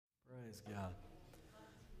Praise God.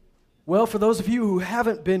 Well, for those of you who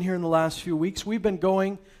haven't been here in the last few weeks, we've been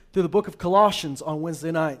going through the book of Colossians on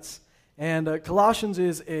Wednesday nights. And Colossians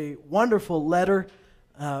is a wonderful letter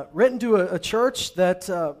written to a church that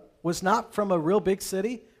was not from a real big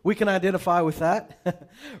city. We can identify with that.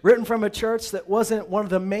 Written from a church that wasn't one of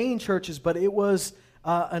the main churches, but it was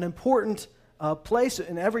an important place.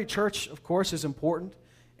 And every church, of course, is important.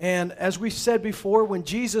 And as we said before, when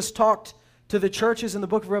Jesus talked to the churches in the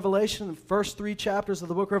book of Revelation, the first 3 chapters of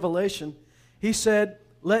the book of Revelation, he said,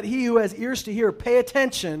 "Let he who has ears to hear pay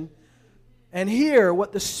attention and hear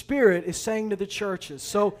what the Spirit is saying to the churches."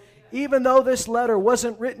 So even though this letter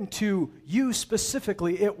wasn't written to you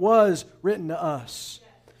specifically, it was written to us.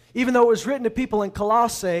 Even though it was written to people in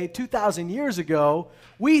Colossae 2,000 years ago,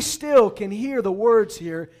 we still can hear the words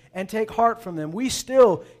here and take heart from them. We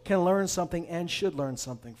still can learn something and should learn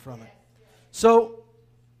something from it. So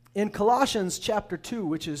in Colossians chapter 2,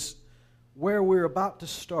 which is where we're about to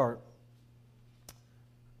start,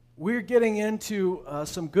 we're getting into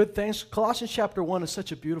some good things. Colossians chapter 1 is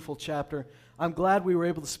such a beautiful chapter. I'm glad we were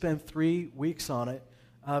able to spend 3 weeks on it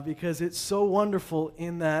because it's so wonderful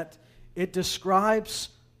in that it describes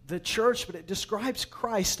the church, but it describes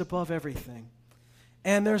Christ above everything.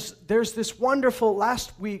 And there's this wonderful,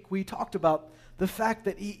 last week we talked about the fact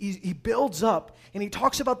that he builds up and he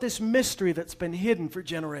talks about this mystery that's been hidden for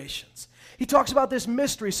generations. He talks about this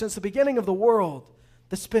mystery since the beginning of the world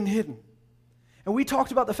that's been hidden. And we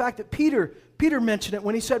talked about the fact that Peter mentioned it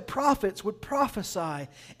when he said prophets would prophesy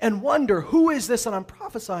and wonder, who is this that I'm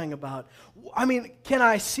prophesying about? I mean, can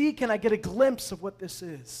I get a glimpse of what this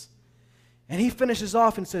is? And he finishes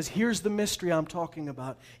off and says, here's the mystery I'm talking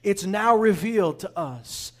about. It's now revealed to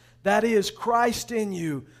us. That is Christ in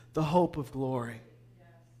you, the hope of glory. Yes.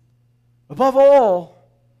 Above all,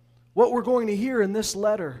 what we're going to hear in this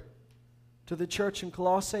letter to the church in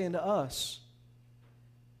Colossae and to us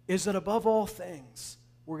is that above all things,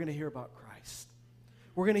 we're going to hear about Christ.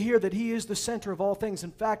 We're going to hear that He is the center of all things.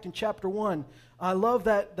 In fact, in chapter 1, I love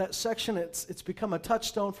that section. It's become a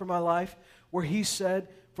touchstone for my life where he said,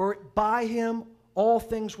 "For by Him all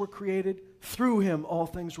things were created, through Him all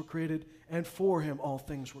things were created, and for Him all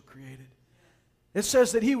things were created." It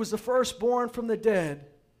says that He was the firstborn from the dead,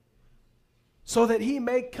 so that He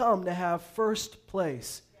may come to have first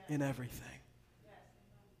place in everything.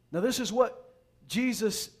 Now this is what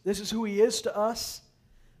Jesus, this is who He is to us.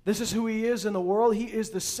 This is who He is in the world. He is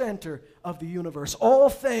the center of the universe. All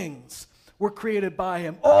things were created by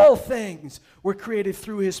Him. All things were created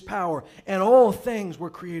through His power. And all things were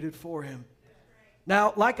created for Him.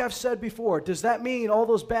 Now, like I've said before, does that mean all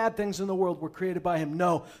those bad things in the world were created by Him?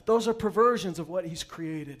 No. Those are perversions of what He's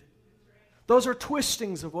created. Those are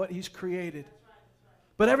twistings of what He's created.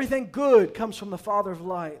 But everything good comes from the Father of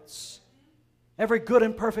lights. Every good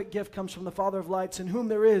and perfect gift comes from the Father of lights, in whom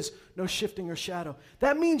there is no shifting or shadow.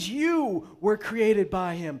 That means you were created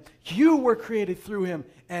by Him. You were created through Him.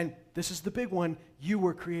 And this is the big one, you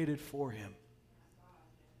were created for Him.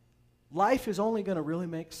 Life is only going to really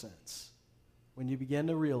make sense when you begin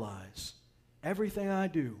to realize everything I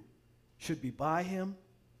do should be by Him,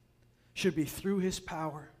 should be through His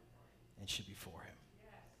power, and should be for Him.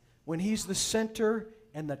 When He's the center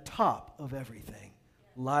and the top of everything,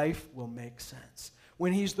 life will make sense.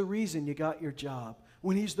 When He's the reason you got your job,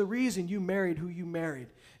 when He's the reason you married who you married.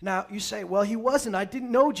 Now, you say, well, He wasn't. I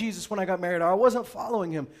didn't know Jesus when I got married, or I wasn't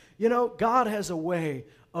following Him. You know, God has a way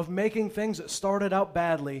of making things that started out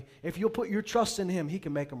badly. If you'll put your trust in Him, He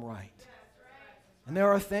can make them right. And there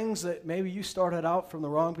are things that maybe you started out from the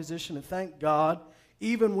wrong position, and thank God,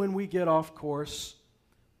 even when we get off course.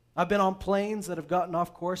 I've been on planes that have gotten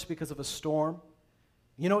off course because of a storm.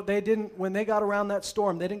 You know, when they got around that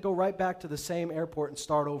storm, they didn't go right back to the same airport and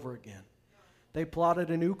start over again. They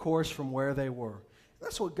plotted a new course from where they were.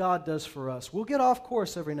 That's what God does for us. We'll get off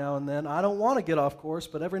course every now and then. I don't want to get off course,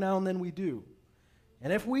 but every now and then we do.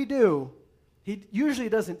 And if we do, He usually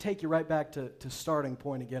doesn't take you right back to starting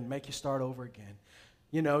point again, make you start over again.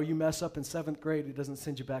 You know, you mess up in 7th grade, He doesn't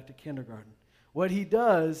send you back to kindergarten. What He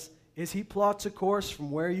does is He plots a course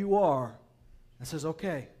from where you are and says,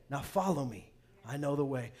 okay, now follow me. I know the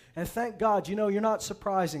way. And thank God, you know, you're not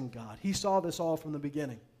surprising God. He saw this all from the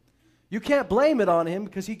beginning. You can't blame it on Him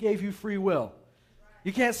because He gave you free will.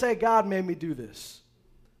 You can't say, God made me do this.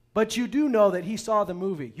 But you do know that He saw the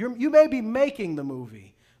movie. You may be making the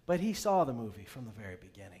movie, but He saw the movie from the very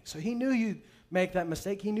beginning. So He knew you'd make that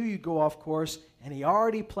mistake. He knew you'd go off course, and He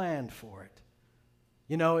already planned for it.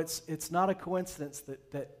 You know, it's not a coincidence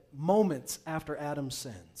that moments after Adam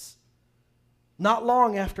sins, not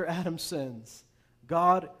long after Adam sins,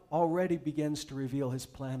 God already begins to reveal His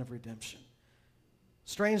plan of redemption.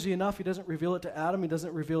 Strangely enough, he doesn't reveal it to Adam, he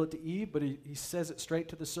doesn't reveal it to Eve, but he says it straight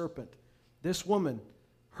to the serpent. This woman,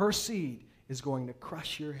 her seed, is going to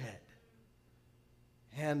crush your head.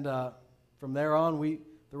 And from there on,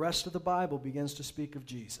 the rest of the Bible begins to speak of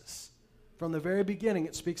Jesus. From the very beginning,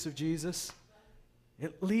 it speaks of Jesus.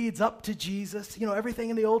 It leads up to Jesus. You know, everything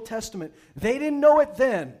in the Old Testament. They didn't know it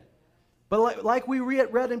then. But like we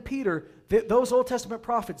read in Peter, those Old Testament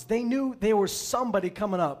prophets, they knew there was somebody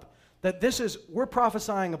coming up. That we're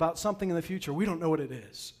prophesying about something in the future. We don't know what it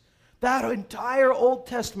is. That entire Old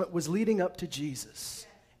Testament was leading up to Jesus.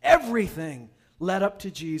 Everything led up to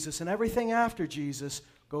Jesus, and everything after Jesus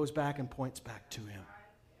goes back and points back to him.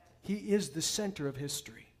 He is the center of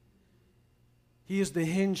history. He is the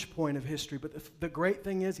hinge point of history. But the great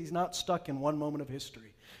thing is, he's not stuck in one moment of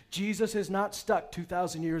history. Jesus is not stuck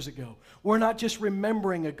 2,000 years ago. We're not just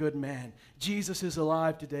remembering a good man. Jesus is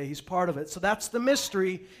alive today. He's part of it. So that's the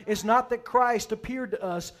mystery. It's not that Christ appeared to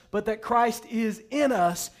us, but that Christ is in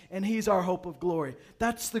us, and he's our hope of glory.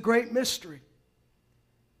 That's the great mystery.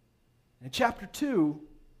 In chapter 2,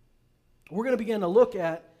 we're going to begin to look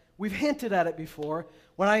at, we've hinted at it before.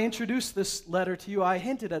 When I introduced this letter to you, I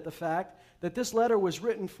hinted at the fact that this letter was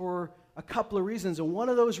written for a couple of reasons, and one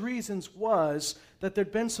of those reasons was that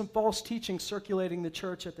there'd been some false teaching circulating the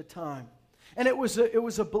church at the time. And it was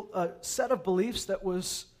a set of beliefs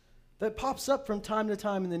that pops up from time to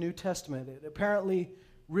time in the New Testament. It apparently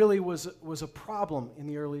really was a problem in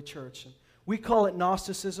the early church. And we call it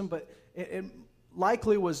Gnosticism, but it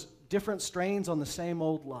likely was different strains on the same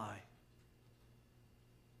old lie.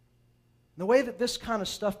 And the way that this kind of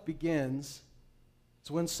stuff begins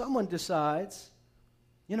is when someone decides,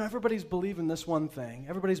 you know, everybody's believing this one thing.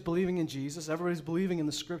 Everybody's believing in Jesus. Everybody's believing in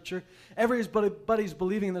the Scripture. Everybody's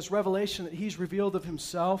believing in this revelation that he's revealed of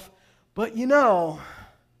himself. But, you know,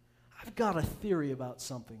 I've got a theory about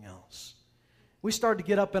something else. We start to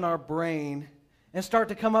get up in our brain and start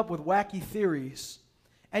to come up with wacky theories.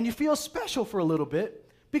 And you feel special for a little bit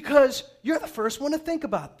because you're the first one to think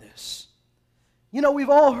about this. You know, we've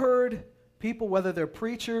all heard people, whether they're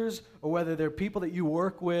preachers or whether they're people that you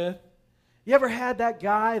work with. You ever had that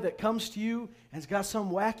guy that comes to you and has got some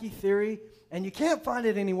wacky theory, and you can't find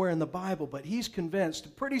it anywhere in the Bible, but he's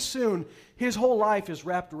convinced pretty soon his whole life is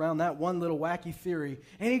wrapped around that one little wacky theory,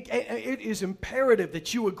 and it is imperative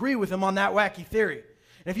that you agree with him on that wacky theory.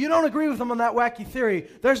 And if you don't agree with him on that wacky theory,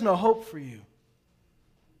 there's no hope for you.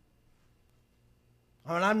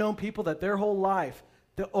 I mean, I've known people that their whole life,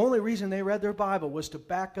 the only reason they read their Bible was to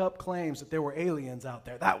back up claims that there were aliens out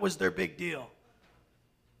there. That was their big deal.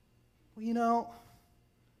 Well, you know,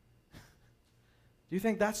 do you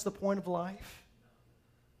think that's the point of life?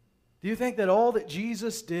 Do you think that all that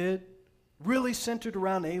Jesus did really centered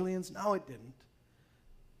around aliens? No, it didn't.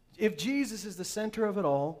 If Jesus is the center of it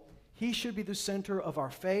all, he should be the center of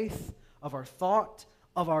our faith, of our thought,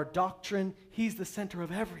 of our doctrine. He's the center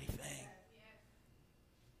of everything.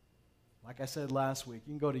 Like I said last week,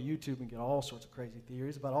 you can go to YouTube and get all sorts of crazy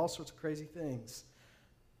theories about all sorts of crazy things.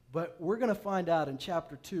 But we're going to find out in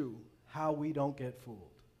chapter 2 how we don't get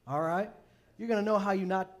fooled. All right? You're going to know how you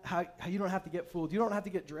don't have to get fooled. You don't have to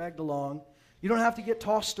get dragged along. You don't have to get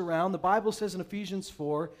tossed around. The Bible says in Ephesians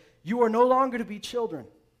 4, you are no longer to be children.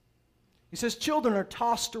 He says children are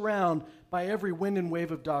tossed around by every wind and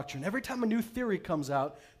wave of doctrine. Every time a new theory comes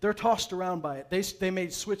out, they're tossed around by it. They may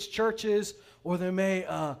switch churches, or they may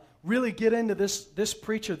really get into this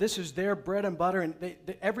preacher. This is their bread and butter, and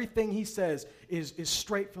everything he says is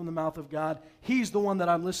straight from the mouth of God. He's the one that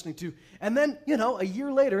I'm listening to. And then, you know, a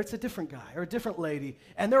year later, it's a different guy or a different lady,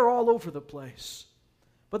 and they're all over the place.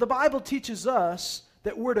 But the Bible teaches us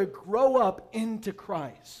that we're to grow up into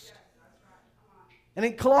Christ. And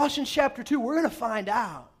in Colossians chapter 2, we're going to find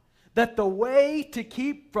out that the way to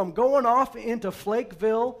keep from going off into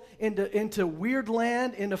Flakeville, into weird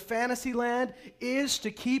land, into fantasy land, is to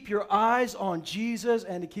keep your eyes on Jesus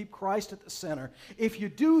and to keep Christ at the center. If you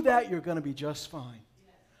do that, you're going to be just fine.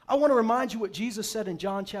 I want to remind you what Jesus said in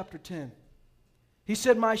John chapter 10. He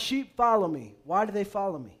said, my sheep follow me. Why do they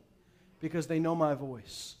follow me? Because they know my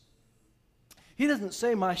voice. He doesn't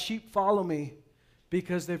say my sheep follow me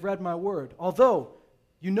because they've read my word, although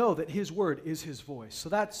you know that his word is his voice. So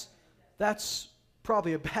that's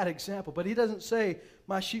probably a bad example, but he doesn't say,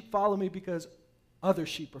 my sheep follow me because other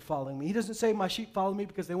sheep are following me. He doesn't say, my sheep follow me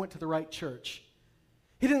because they went to the right church.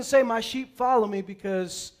 He didn't say, my sheep follow me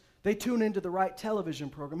because they tune into the right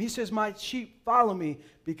television program. He says, my sheep follow me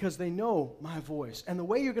because they know my voice. And the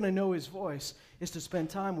way you're going to know his voice is to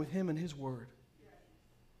spend time with him and his word.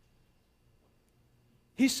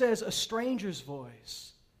 He says, a stranger's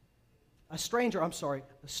voice, a stranger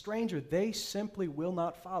they simply will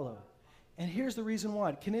not follow. And here's the reason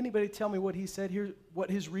why. Can anybody tell me what he said here, what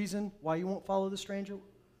his reason why you won't follow the stranger?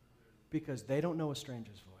 Because they don't know a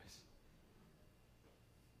stranger's voice.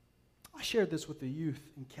 I shared this with the youth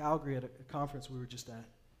in Calgary at a conference we were just at.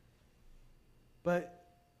 But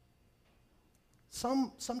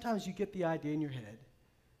sometimes you get the idea in your head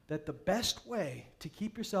that the best way to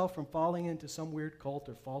keep yourself from falling into some weird cult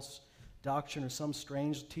or false doctrine or some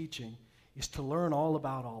strange teaching is to learn all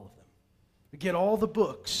about all of them. Get all the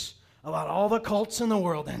books about all the cults in the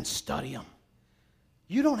world and study them.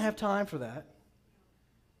 You don't have time for that.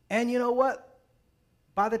 And you know what?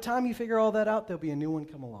 By the time you figure all that out, there'll be a new one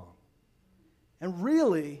come along. And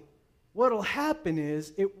really, what will happen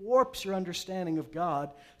is it warps your understanding of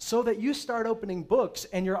God so that you start opening books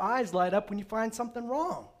and your eyes light up when you find something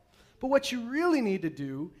wrong. But what you really need to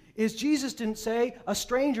do is Jesus didn't say, a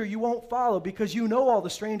stranger you won't follow because you know all the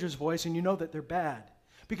stranger's voice and you know that they're bad.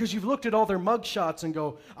 Because you've looked at all their mugshots and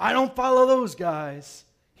go, I don't follow those guys.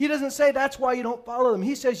 He doesn't say that's why you don't follow them.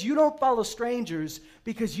 He says you don't follow strangers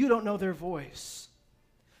because you don't know their voice.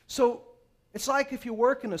 So it's like if you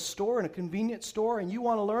work in a store, in a convenience store, and you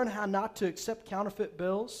want to learn how not to accept counterfeit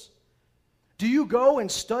bills. Do you go and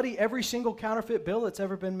study every single counterfeit bill that's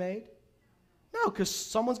ever been made? No, because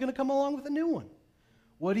someone's going to come along with a new one.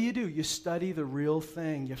 What do? You study the real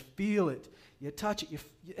thing. You feel it. You touch it.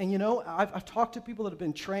 And you know, I've talked to people that have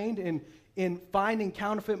been trained in finding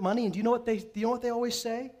counterfeit money, and do you know what they always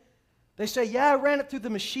say? They say, yeah, I ran it through the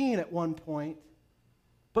machine at one point,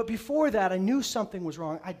 but before that, I knew something was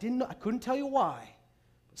wrong. I couldn't tell you why,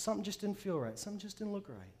 but something just didn't feel right. Something just didn't look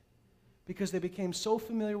right. Because they became so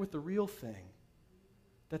familiar with the real thing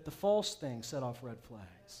that the false thing set off red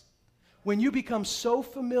flags. When you become so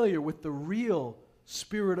familiar with the real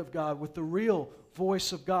Spirit of God, with the real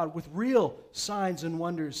voice of God, with real signs and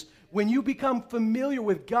wonders, when you become familiar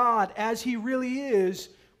with God as He really is,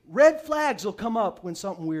 red flags will come up when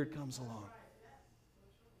something weird comes along.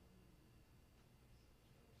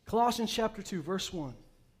 Colossians chapter 2, verse 1.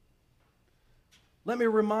 Let me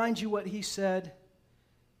remind you what he said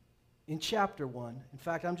in chapter 1. In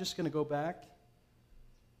fact, I'm just going to go back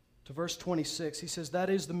to verse 26. He says, that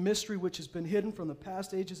is the mystery which has been hidden from the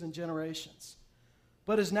past ages and generations,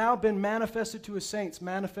 but has now been manifested to his saints.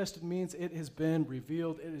 Manifested means it has been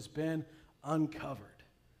revealed. It has been uncovered.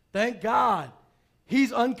 Thank God.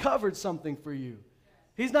 He's uncovered something for you.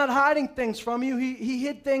 He's not hiding things from you. He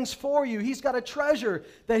hid things for you. He's got a treasure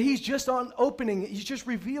that he's just opening. He's just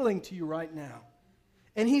revealing to you right now.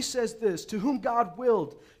 And he says this, to whom God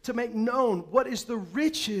willed to make known what is the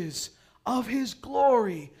riches of his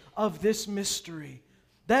glory of this mystery.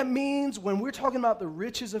 That means when we're talking about the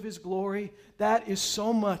riches of his glory, that is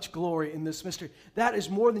so much glory in this mystery. That is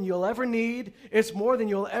more than you'll ever need. It's more than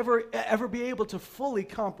you'll ever be able to fully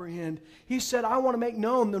comprehend. He said, I want to make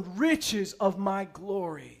known the riches of my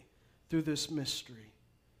glory through this mystery.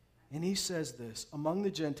 And he says this, among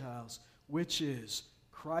the Gentiles, which is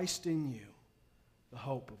Christ in you, the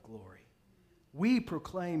hope of glory. We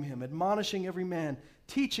proclaim him, admonishing every man,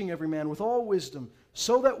 teaching every man with all wisdom,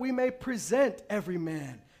 so that we may present every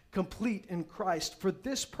man complete in Christ. For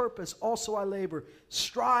this purpose also I labor,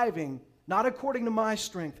 striving, not according to my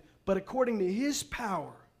strength, but according to his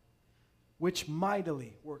power, which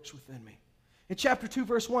mightily works within me. In chapter 2,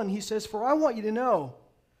 verse 1, he says, for I want you to know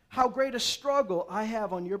how great a struggle I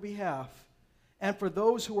have on your behalf, and for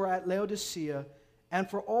those who are at Laodicea, and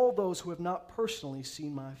for all those who have not personally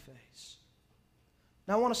seen my face.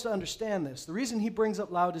 Now, I want us to understand this. The reason he brings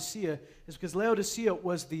up Laodicea is because Laodicea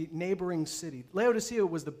was the neighboring city. Laodicea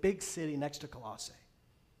was the big city next to Colossae.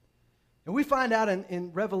 And we find out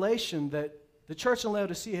in Revelation that the church in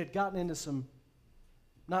Laodicea had gotten into some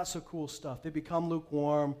not so cool stuff. They become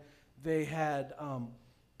lukewarm. They had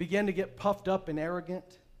began to get puffed up and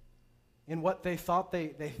arrogant in what they thought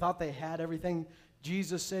they had everything.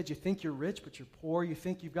 Jesus said, you think you're rich, but you're poor. You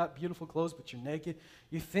think you've got beautiful clothes, but you're naked.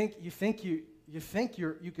 You think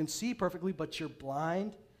you can see perfectly, but you're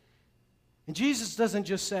blind. And Jesus doesn't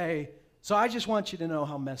just say, so I just want you to know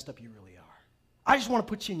how messed up you really are. I just want to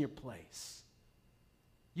put you in your place.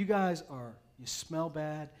 You guys you smell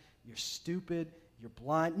bad, you're stupid, you're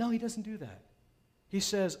blind. No, he doesn't do that. He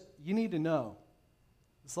says, you need to know.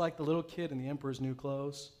 It's like the little kid in the Emperor's New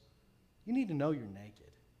Clothes. You need to know you're naked.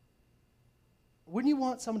 Wouldn't you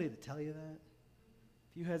want somebody to tell you that?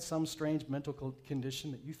 If you had some strange mental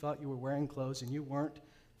condition that you thought you were wearing clothes and you weren't,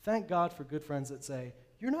 thank God for good friends that say,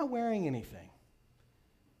 you're not wearing anything.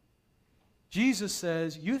 Jesus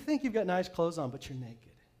says, you think you've got nice clothes on, but you're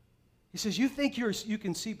naked. He says, you think you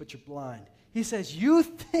can see, but you're blind. He says, you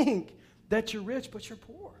think that you're rich, but you're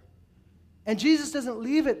poor. And Jesus doesn't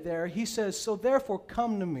leave it there. He says, so therefore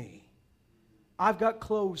come to me. I've got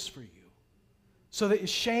clothes for you, so that the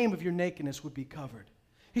shame of your nakedness would be covered.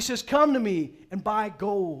 He says, come to me and buy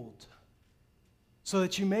gold, so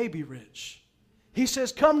that you may be rich. He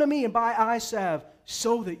says, come to me and buy eye salve,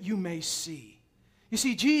 so that you may see. You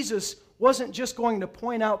see, Jesus wasn't just going to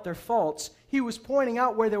point out their faults. He was pointing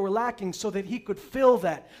out where they were lacking so that he could fill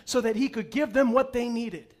that, so that he could give them what they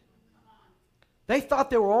needed. They thought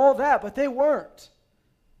they were all that, but they weren't.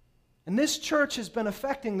 And this church has been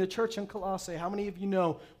affecting the church in Colossae. How many of you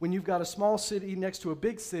know when you've got a small city next to a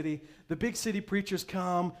big city, the big city preachers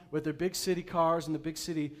come with their big city cars and the big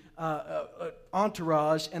city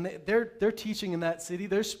entourage, and they're teaching in that city.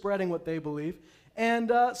 They're spreading what they believe.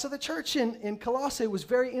 And so the church in Colossae was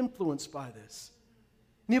very influenced by this.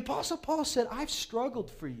 And the Apostle Paul said, I've struggled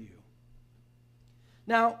for you.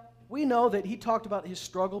 Now, we know that he talked about his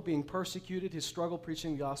struggle being persecuted, his struggle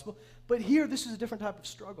preaching the gospel. But here, this is a different type of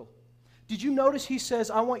struggle. Did you notice he says,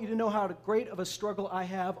 I want you to know how great of a struggle I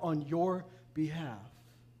have on your behalf.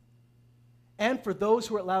 And for those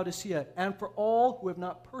who are at Laodicea, and for all who have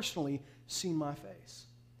not personally seen my face.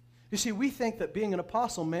 You see, we think that being an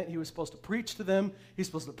apostle meant he was supposed to preach to them, he's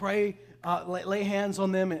supposed to pray, lay hands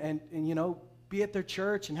on them, and be at their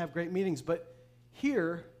church and have great meetings. But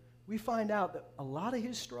here, we find out that a lot of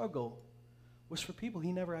his struggle was for people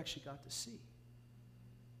he never actually got to see.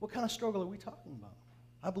 What kind of struggle are we talking about?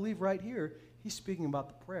 I believe right here, he's speaking about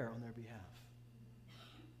the prayer on their behalf.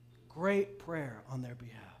 Great prayer on their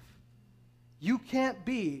behalf. You can't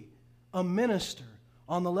be a minister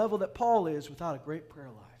on the level that Paul is without a great prayer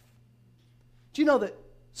life. Do you know that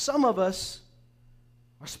some of us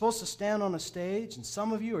are supposed to stand on a stage, and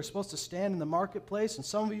some of you are supposed to stand in the marketplace, and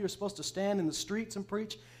some of you are supposed to stand in the streets and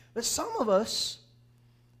preach? But some of us,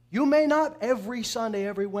 you may not every Sunday,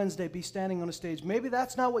 every Wednesday be standing on a stage. Maybe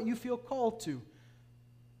that's not what you feel called to.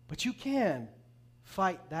 But you can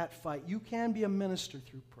fight that fight. You can be a minister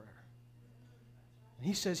through prayer. And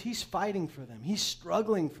he says he's fighting for them. He's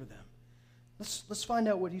struggling for them. Let's find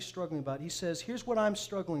out what he's struggling about. He says, here's what I'm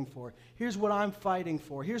struggling for. Here's what I'm fighting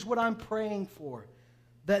for. Here's what I'm praying for.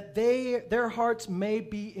 That their hearts may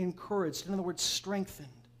be encouraged. In other words, strengthened.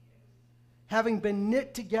 Having been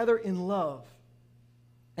knit together in love.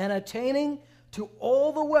 And attaining to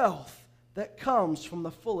all the wealth that comes from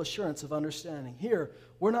the full assurance of understanding. Here,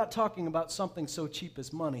 we're not talking about something so cheap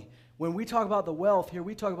as money. When we talk about the wealth here,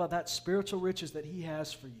 we talk about that spiritual riches that he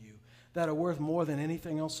has for you that are worth more than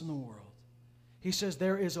anything else in the world. He says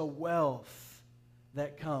there is a wealth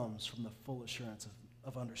that comes from the full assurance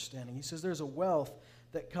of understanding. He says there's a wealth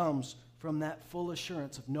that comes from that full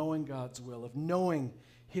assurance of knowing God's will, of knowing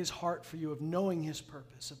his heart for you, of knowing his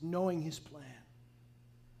purpose, of knowing his plan,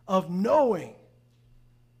 of knowing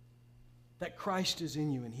that Christ is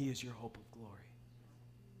in you and he is your hope of glory.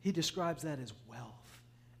 He describes that as wealth,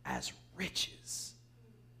 as riches.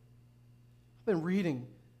 I've been reading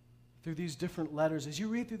through these different letters. As you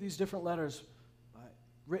read through these different letters,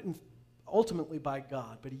 written ultimately by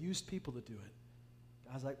God, but he used people to do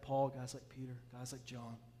it. Guys like Paul, guys like Peter, guys like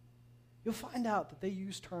John. You'll find out that they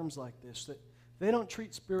use terms like this, that they don't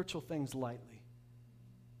treat spiritual things lightly.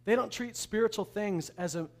 They don't treat spiritual things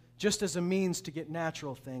just as a means to get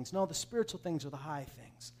natural things. No, the spiritual things are the high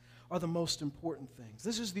things, are the most important things.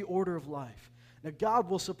 This is the order of life. Now, God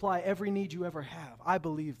will supply every need you ever have. I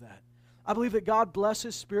believe that. I believe that God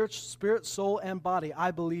blesses spirit, soul, and body.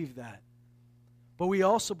 I believe that. But we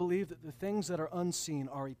also believe that the things that are unseen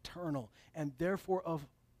are eternal and therefore of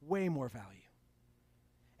way more value.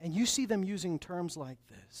 And you see them using terms like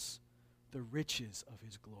this: the riches of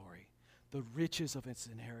his glory, the riches of his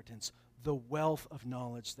inheritance, the wealth of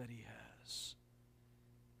knowledge that he has.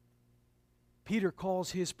 Peter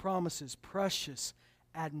calls his promises precious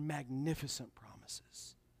and magnificent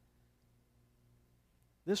promises.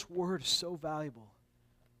 This word is so valuable.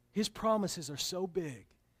 His promises are so big.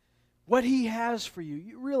 What he has for you,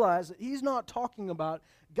 you realize that he's not talking about,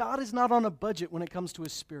 God is not on a budget when it comes to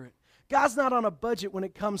his spirit. God's not on a budget when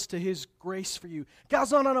it comes to his grace for you.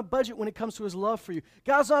 God's not on a budget when it comes to his love for you.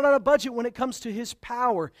 God's not on a budget when it comes to his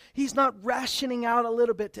power. He's not rationing out a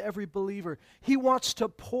little bit to every believer. He wants to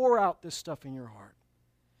pour out this stuff in your heart.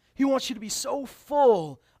 He wants you to be so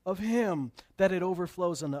full of him that it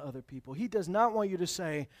overflows onto other people. He does not want you to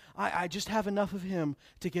say, I just have enough of him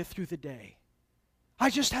to get through the day. I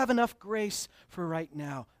just have enough grace for right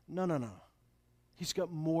now. No. He's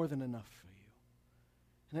got more than enough for you.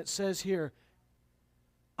 And it says here,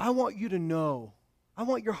 I want you to know, I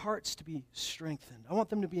want your hearts to be strengthened. I want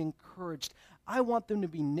them to be encouraged. I want them to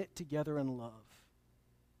be knit together in love.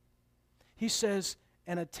 He says,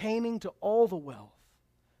 and attaining to all the wealth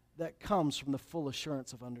that comes from the full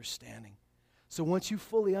assurance of understanding. So once you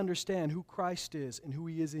fully understand who Christ is and who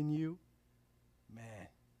he is in you, man,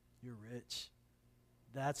 you're rich.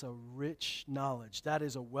 That's a rich knowledge. That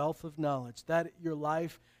is a wealth of knowledge. That your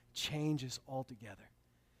life changes altogether.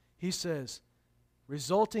 He says,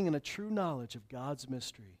 resulting in a true knowledge of God's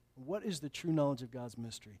mystery. What is the true knowledge of God's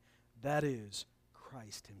mystery? That is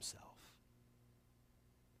Christ himself.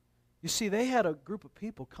 You see, they had a group of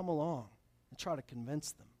people come along and try to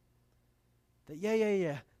convince them that,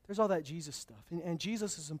 yeah, there's all that Jesus stuff, and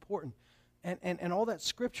Jesus is important, and all that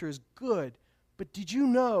Scripture is good, but did you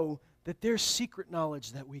know that there's secret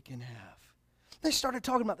knowledge that we can have? They started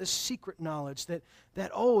talking about this secret knowledge that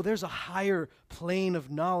there's a higher plane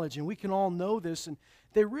of knowledge, and we can all know this, and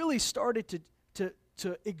they really started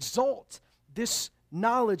to exalt this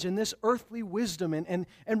knowledge and this earthly wisdom and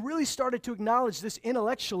really started to acknowledge this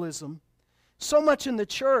intellectualism so much in the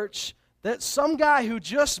church that some guy who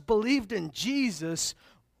just believed in Jesus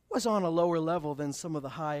was on a lower level than some of the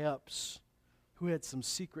high-ups who had some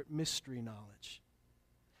secret mystery knowledge.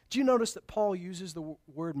 Do you notice that Paul uses the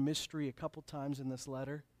word mystery a couple times in this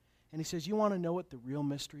letter? And he says, you want to know what the real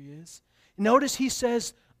mystery is? Notice he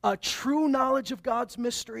says a true knowledge of God's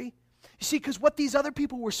mystery. You see, because what these other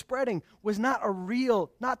people were spreading was not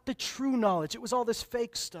the true knowledge. It was all this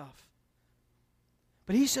fake stuff.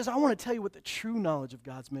 But he says, I want to tell you what the true knowledge of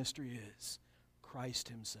God's mystery is. Christ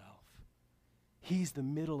himself. He's the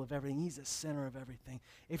middle of everything. He's the center of everything.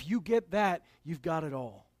 If you get that, you've got it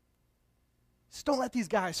all. Just don't let these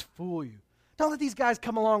guys fool you. Don't let these guys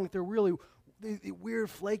come along with their really weird,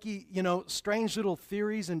 flaky, strange little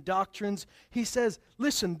theories and doctrines. He says,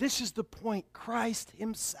 listen, this is the point. Christ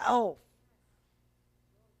himself.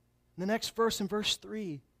 In the next verse, in verse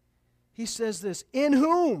 3, he says this, in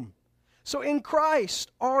whom, so in Christ,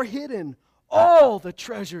 are hidden all the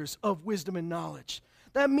treasures of wisdom and knowledge.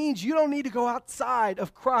 That means you don't need to go outside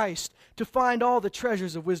of Christ to find all the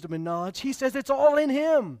treasures of wisdom and knowledge. He says it's all in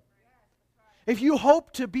him. If you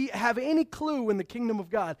hope to have any clue in the kingdom of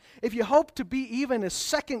God, if you hope to be even a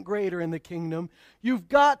second grader in the kingdom, you've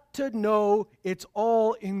got to know it's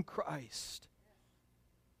all in Christ.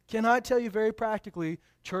 Can I tell you very practically,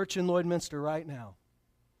 church in Lloydminster right now,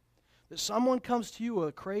 that someone comes to you with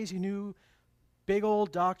a crazy new big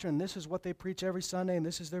old doctrine, this is what they preach every Sunday, and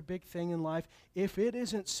this is their big thing in life. If it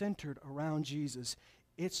isn't centered around Jesus,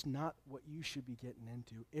 it's not what you should be getting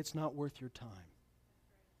into. It's not worth your time.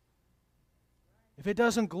 If it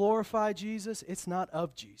doesn't glorify Jesus, it's not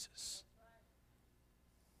of Jesus.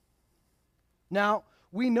 Now,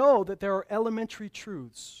 we know that there are elementary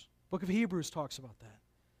truths. Book of Hebrews talks about that.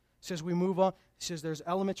 It says we move on. It says there's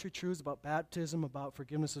elementary truths about baptism, about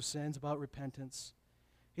forgiveness of sins, about repentance.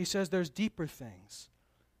 He says there's deeper things.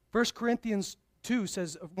 1 Corinthians 2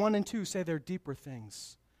 says, 1 and 2 say there are deeper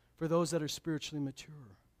things for those that are spiritually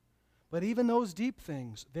mature. But even those deep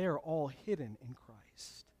things, they are all hidden in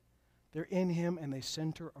Christ. They're in him and they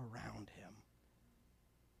center around him.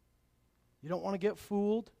 You don't want to get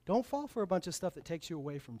fooled? Don't fall for a bunch of stuff that takes you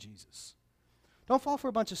away from Jesus. Don't fall for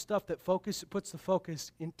a bunch of stuff that puts the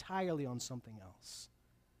focus entirely on something else.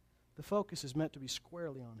 The focus is meant to be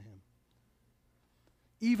squarely on him.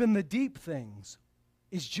 Even the deep things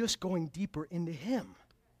is just going deeper into him.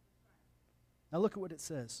 Now look at what it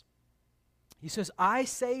says. He says, I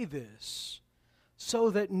say this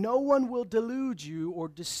so that no one will delude you or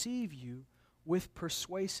deceive you with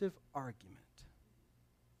persuasive argument.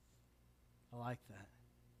 I like that.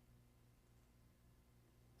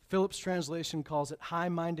 Phillips' translation calls it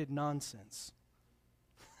high-minded nonsense.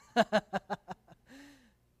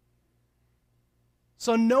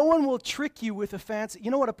 So no one will trick you with a fancy... You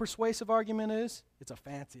know what a persuasive argument is? It's a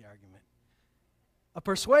fancy argument. A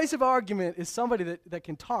persuasive argument is somebody that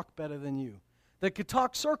can talk better than you, that could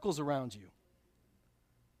talk circles around you.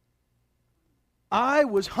 I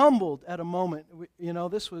was humbled at a moment.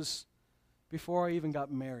 This was before I even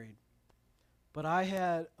got married. But I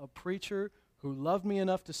had a preacher who loved me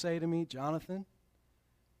enough to say to me, Jonathan,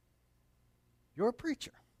 you're a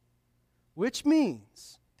preacher, which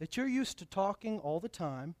means that you're used to talking all the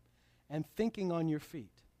time and thinking on your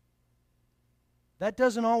feet. That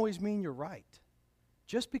doesn't always mean you're right.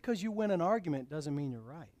 Just because you win an argument doesn't mean you're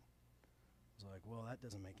right. I was like, well, that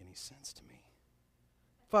doesn't make any sense to me.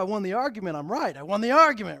 If I won the argument, I'm right. I won the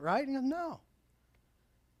argument, right? He goes, no.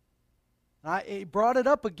 He brought it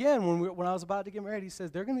up again when I was about to get married. He says,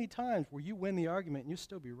 there are going to be times where you win the argument and you'll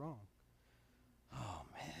still be wrong. Oh,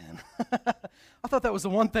 man. I thought that was the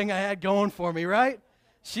one thing I had going for me, right?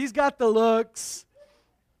 She's got the looks.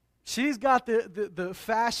 She's got the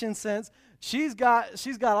fashion sense. She's got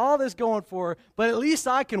all this going for her, but at least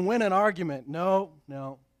I can win an argument. No.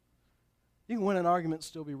 You can win an argument and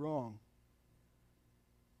still be wrong.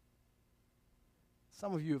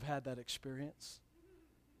 Some of you have had that experience.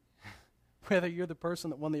 Whether you're the person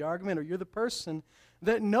that won the argument or you're the person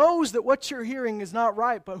that knows that what you're hearing is not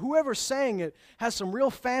right, but whoever's saying it has some real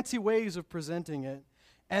fancy ways of presenting it,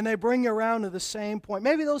 and they bring you around to the same point.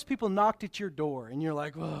 Maybe those people knocked at your door, and you're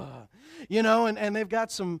like, ugh, and they've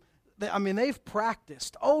got they've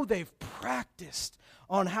practiced. Oh, they've practiced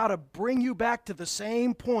on how to bring you back to the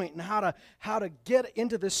same point and how to get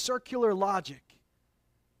into this circular logic.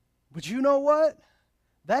 But you know what?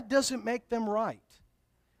 That doesn't make them right.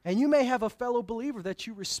 And you may have a fellow believer that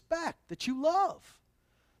you respect, that you love,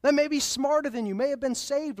 that may be smarter than you, may have been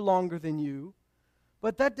saved longer than you,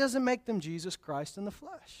 but that doesn't make them Jesus Christ in the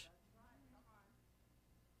flesh.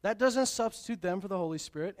 That doesn't substitute them for the Holy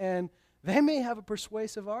Spirit, and they may have a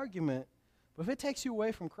persuasive argument, but if it takes you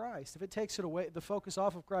away from Christ, if it takes the focus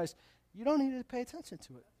off of Christ, you don't need to pay attention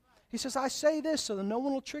to it. He says, I say this so that no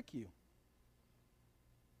one will trick you.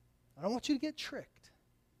 I don't want you to get tricked,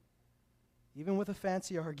 even with a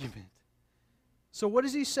fancy argument. So what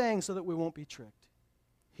is he saying so that we won't be tricked?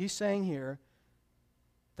 He's saying here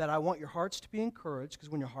that I want your hearts to be encouraged, because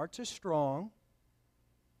when your hearts are strong,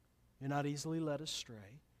 you're not easily led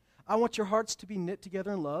astray. I want your hearts to be knit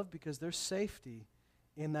together in love, because there's safety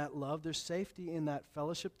in that love. There's safety in that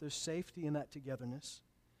fellowship. There's safety in that togetherness.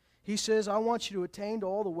 He says, I want you to attain to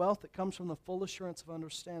all the wealth that comes from the full assurance of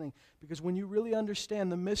understanding, because when you really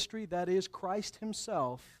understand the mystery that is Christ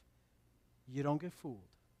himself, you don't get fooled,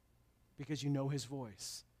 because you know his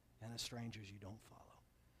voice, and as strangers you don't follow.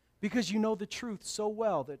 Because you know the truth so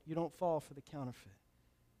well that you don't fall for the counterfeit.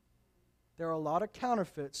 There are a lot of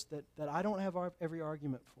counterfeits that I don't have every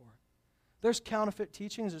argument for. There's counterfeit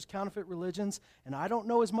teachings, there's counterfeit religions, and I don't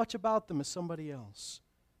know as much about them as somebody else.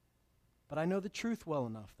 But I know the truth well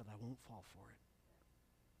enough that I won't fall for it.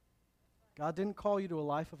 God didn't call you to a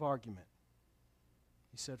life of argument.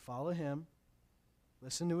 He said, follow him,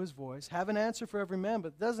 listen to his voice, have an answer for every man,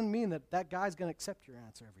 but it doesn't mean that that guy's going to accept your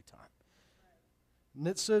answer every time. And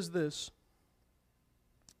it says this,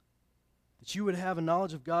 that you would have a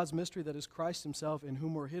knowledge of God's mystery, that is Christ himself, in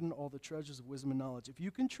whom are hidden all the treasures of wisdom and knowledge. If you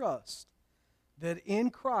can trust that in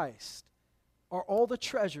Christ are all the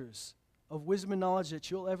treasures of wisdom and knowledge that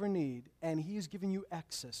you'll ever need, and he's given you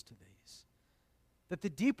access to these, that the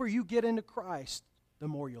deeper you get into Christ, the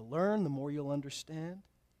more you'll learn, the more you'll understand.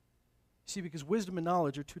 See, because wisdom and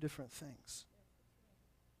knowledge are two different things.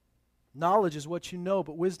 Knowledge is what you know,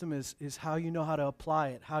 but wisdom is how you know how to apply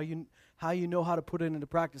it, how you know how to put it into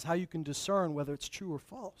practice, how you can discern whether it's true or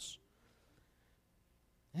false.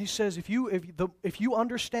 And he says, if you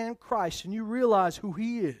understand Christ and you realize who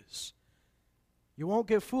he is, you won't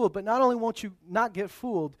get fooled. But not only won't you not get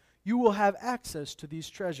fooled, you will have access to these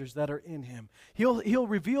treasures that are in him. He'll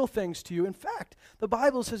reveal things to you. In fact, the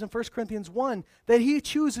Bible says in 1 Corinthians 1 that he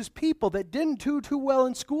chooses people that didn't do too well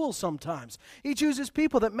in school sometimes. He chooses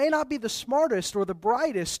people that may not be the smartest or the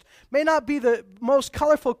brightest, may not be the most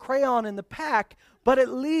colorful crayon in the pack, but at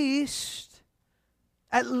least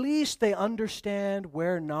they understand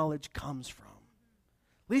where knowledge comes from.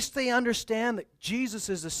 At least they understand that Jesus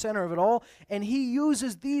is the center of it all, and he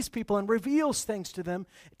uses these people and reveals things to them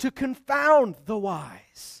to confound the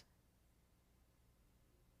wise.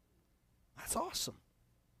 That's awesome.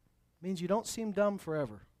 It means you don't seem dumb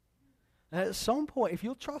forever. And at some point, if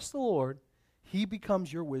you'll trust the Lord, he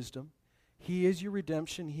becomes your wisdom. He is your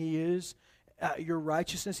redemption. He is your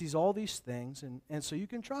righteousness. He's all these things. And so you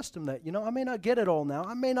can trust him that, I may not get it all now.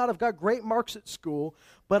 I may not have got great marks at school,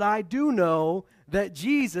 but I do know that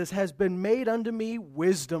Jesus has been made unto me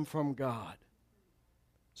wisdom from God.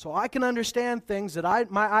 So I can understand things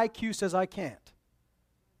that my IQ says I can't.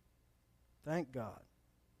 Thank God.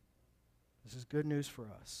 This is good news for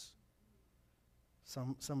us.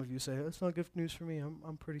 Some of you say, it's not good news for me.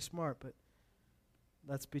 I'm pretty smart, but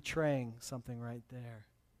that's betraying something right there.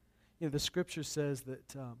 The scripture says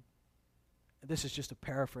that, this is just a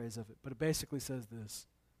paraphrase of it, but it basically says this,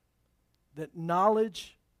 that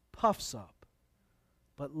knowledge puffs up,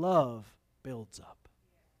 but love builds up.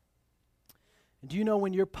 And do you know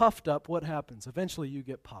when you're puffed up, what happens? Eventually you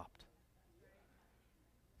get popped.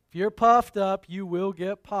 If you're puffed up, you will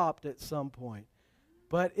get popped at some point.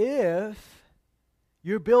 But if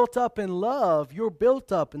you're built up in love, you're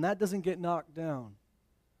built up, and that doesn't get knocked down.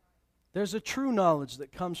 There's a true knowledge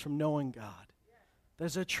that comes from knowing God.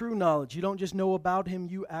 There's a true knowledge. You don't just know about him,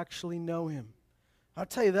 you actually know him. I'll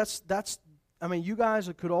tell you, you guys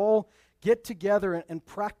could all get together and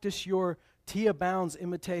practice your Tia Bounds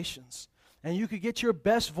imitations. And you could get your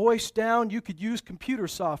best voice down. You could use computer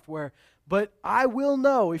software. But I will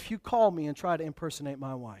know if you call me and try to impersonate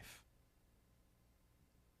my wife.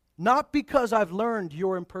 Not because I've learned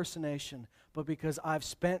your impersonation, but because I've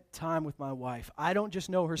spent time with my wife. I don't just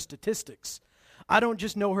know her statistics. I don't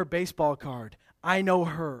just know her baseball card. I know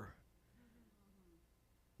her.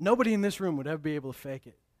 Nobody in this room would ever be able to fake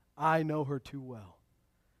it. I know her too well.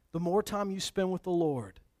 The more time you spend with the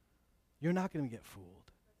Lord, you're not going to get fooled.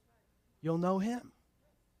 You'll know Him.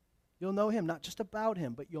 You'll know Him, not just about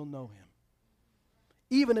Him, but you'll know Him.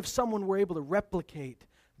 Even if someone were able to replicate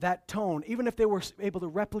that tone, even if they were able to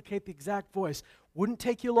replicate the exact voice, wouldn't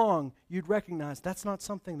take you long, you'd recognize that's not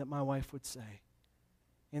something that my wife would say.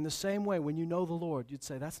 In the same way, when you know the Lord, you'd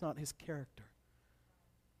say that's not His character.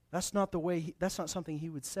 That's not the way. That's not something He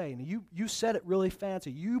would say. And you said it really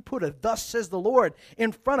fancy. You put a "Thus says the Lord"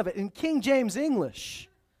 in front of it in King James English.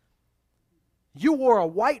 You wore a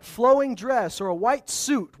white flowing dress or a white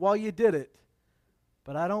suit while you did it,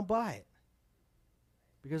 but I don't buy it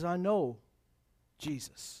because I know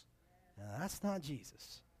Jesus. Now, that's not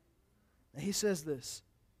Jesus. Now, He says this.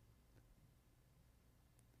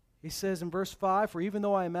 He says in verse 5, "For even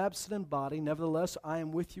though I am absent in body, nevertheless I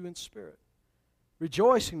am with you in spirit,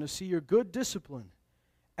 rejoicing to see your good discipline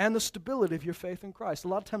and the stability of your faith in Christ." A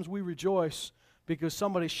lot of times we rejoice because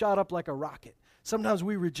somebody shot up like a rocket. Sometimes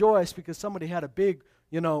we rejoice because somebody had a big,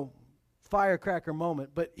 firecracker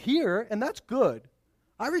moment. But here, and that's good,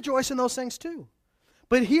 I rejoice in those things too.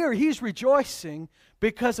 But here, he's rejoicing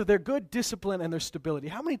because of their good discipline and their stability.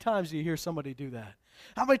 How many times do you hear somebody do that?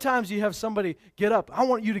 How many times do you have somebody get up, "I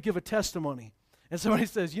want you to give a testimony," and somebody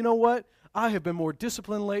says, "You know what? I have been more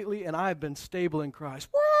disciplined lately, and I have been stable in Christ."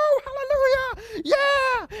 Woo! Hallelujah!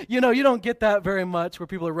 Yeah! You don't get that very much where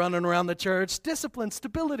people are running around the church. Discipline,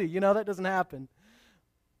 stability, that doesn't happen.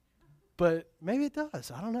 But maybe it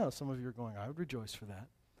does. I don't know. Some of you are going, I would rejoice for that.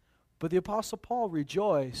 But the Apostle Paul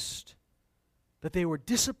rejoiced that they were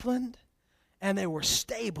disciplined and they were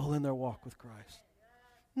stable in their walk with Christ.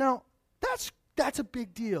 Now, that's a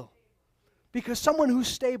big deal. Because someone who's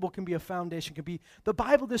stable can be a foundation, the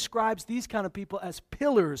Bible describes these kind of people as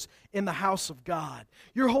pillars in the house of God.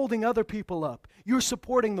 You're holding other people up. You're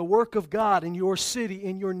supporting the work of God in your city,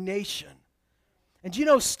 in your nation. And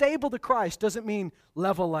stable to Christ doesn't mean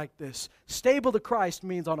level like this. Stable to Christ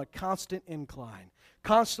means on a constant incline,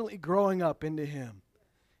 constantly growing up into Him.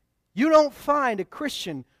 You don't find a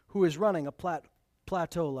Christian who is running a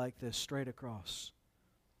plateau like this straight across.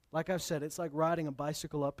 Like I've said, it's like riding a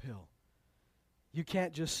bicycle uphill. You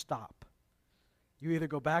can't just stop. You either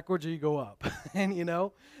go backwards or you go up.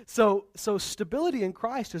 And so stability in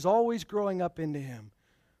Christ is always growing up into Him.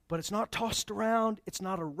 But it's not tossed around. It's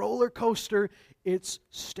not a roller coaster. It's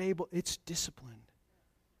stable. It's disciplined.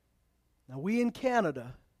 Now, we in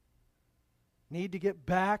Canada need to get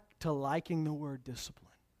back to liking the word discipline.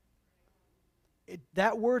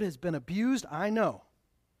 That word has been abused, I know.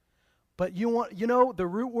 But the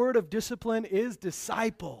root word of discipline is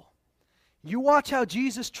disciple. You watch how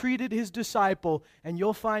Jesus treated His disciple, and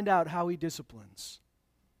you'll find out how He disciplines.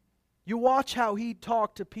 You watch how He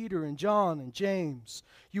talked to Peter and John and James.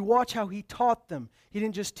 You watch how He taught them. He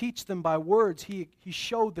didn't just teach them by words. He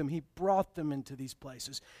showed them. He brought them into these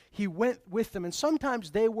places. He went with them, and sometimes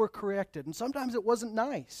they were corrected, and sometimes it wasn't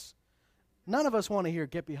nice. None of us want to hear,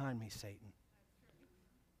 "Get behind me, Satan."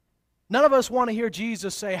 None of us want to hear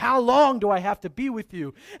Jesus say, "How long do I have to be with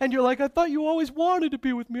you?" And you're like, "I thought you always wanted to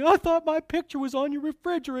be with me. I thought my picture was on your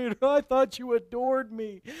refrigerator. I thought you adored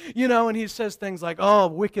me." And He says things like, "Oh,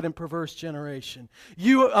 wicked and perverse generation,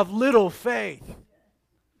 you of little faith."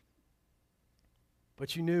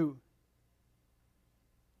 But you knew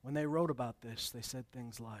when they wrote about this, they said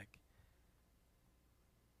things like,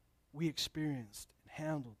 "We experienced and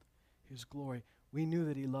handled His glory. We knew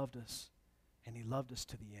that He loved us, and He loved us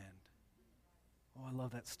to the end." Oh, I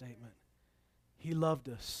love that statement. He loved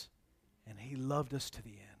us, and He loved us to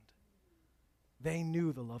the end. They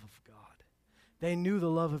knew the love of God. They knew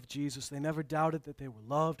the love of Jesus. They never doubted that they were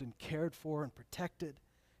loved and cared for and protected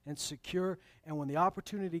and secure. And when the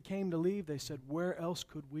opportunity came to leave, they said, "Where else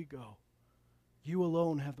could we go? You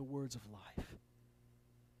alone have the words of life."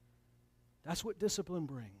 That's what discipline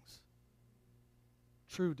brings.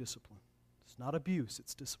 True discipline. It's not abuse,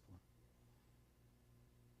 it's discipline.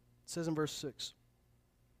 It says in verse 6,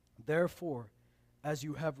 "Therefore, as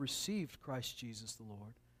you have received Christ Jesus the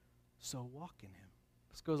Lord, so walk in Him."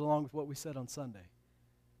 This goes along with what we said on Sunday.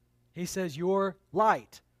 He says, "You're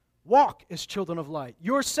light. Walk as children of light.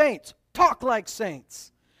 You're saints. Talk like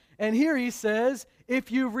saints." And here He says,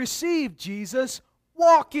 if you've received Jesus,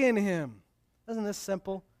 walk in Him. Isn't this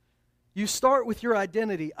simple? You start with your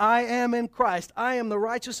identity. I am in Christ. I am the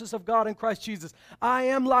righteousness of God in Christ Jesus. I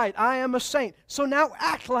am light. I am a saint. So now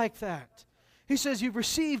act like that. He says, you've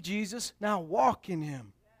received Jesus, now walk in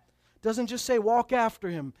Him. It doesn't just say walk after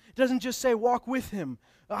Him. It doesn't just say walk with Him.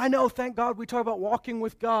 I know, thank God, we talk about walking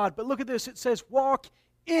with God, but look at this. It says walk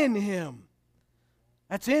in Him.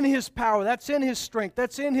 That's in His power. That's in His strength.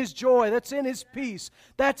 That's in His joy. That's in His peace.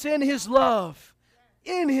 That's in His love.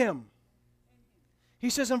 In Him. He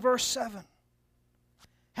says in verse 7,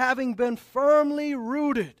 having been firmly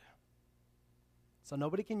rooted. So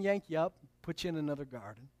nobody can yank you up and put you in another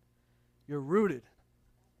garden. You're rooted.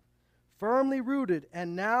 Firmly rooted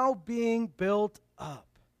and now being built up.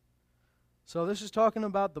 So this is talking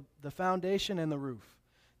about the foundation and the roof.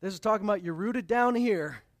 This is talking about you're rooted down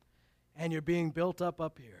here and you're being built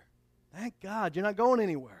up here. Thank God you're not going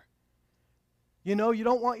anywhere. You know, you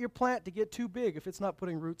don't want your plant to get too big if it's not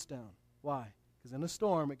putting roots down. Why? Because in a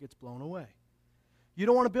storm it gets blown away. You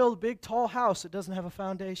don't want to build a big tall house that doesn't have a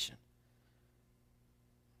foundation.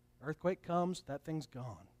 Earthquake comes, that thing's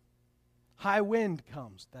gone. High wind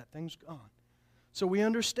comes, that thing's gone. So we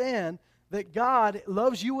understand that God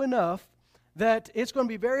loves you enough that it's going to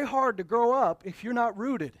be very hard to grow up if you're not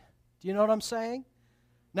rooted. Do you know what I'm saying?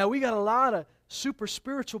 Now, we got a lot of super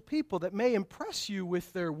spiritual people that may impress you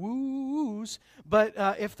with their woo-woos, but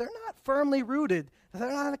if they're not firmly rooted,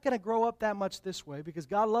 they're not going to grow up that much this way because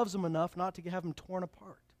God loves them enough not to have them torn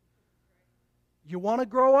apart. You want to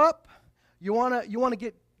grow up? You want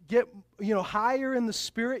to get higher in the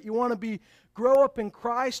Spirit? You want to grow up in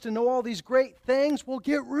Christ and know all these great things? Well,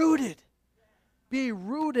 get rooted. Be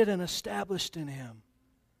rooted and established in Him.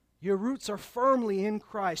 Your roots are firmly in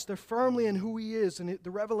Christ. They're firmly in who He is and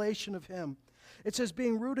the revelation of Him. It says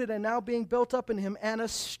being rooted and now being built up in Him and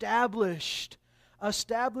established.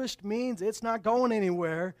 Established means it's not going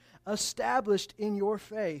anywhere. Established in your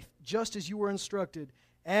faith, just as you were instructed,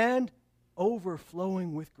 and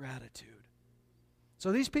overflowing with gratitude.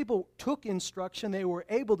 So these people took instruction, they were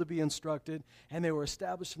able to be instructed, and they were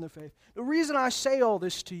established in their faith. The reason I say all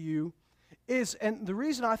this to you is, and the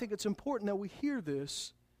reason I think it's important that we hear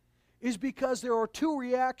this, is because there are two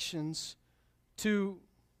reactions to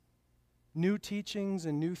new teachings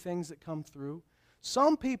and new things that come through.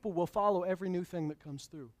 Some people will follow every new thing that comes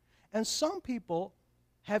through. And some people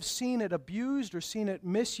have seen it abused or seen it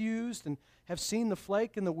misused and have seen the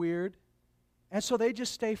flake and the weird, and so they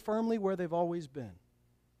just stay firmly where they've always been.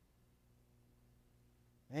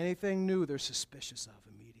 Anything new they're suspicious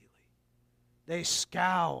of immediately. They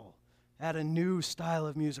scowl at a new style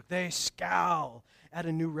of music. They scowl at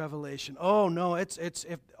a new revelation. Oh no,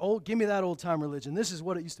 give me that old-time religion. This is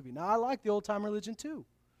what it used to be. Now I like the old-time religion too.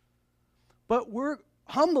 But we're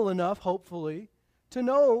humble enough, hopefully, to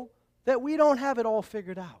know that we don't have it all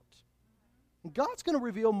figured out. And God's going to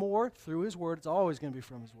reveal more through His Word. It's always going to be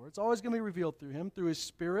from His Word. It's always going to be revealed through Him, through His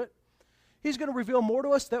Spirit. He's going to reveal more to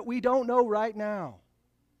us that we don't know right now.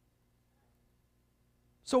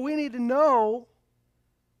 So we need to know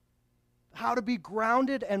how to be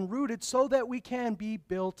grounded and rooted so that we can be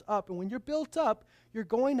built up. And when you're built up, you're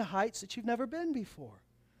going to heights that you've never been before.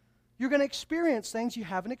 You're going to experience things you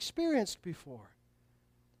haven't experienced before.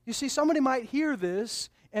 You see, somebody might hear this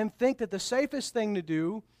and think that the safest thing to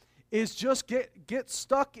do is just get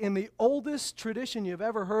stuck in the oldest tradition you've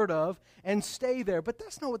ever heard of and stay there. But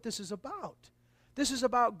that's not what this is about. This is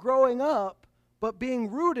about growing up, but being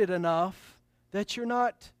rooted enough that you're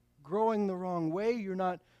not growing the wrong way. You're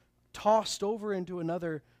not tossed over into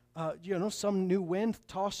another, some new wind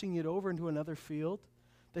tossing it over into another field.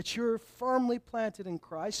 That you're firmly planted in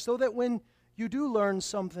Christ so that when you do learn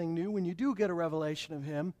something new, when you do get a revelation of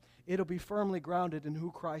Him, it'll be firmly grounded in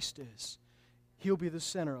who Christ is. He'll be the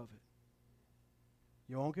center of it.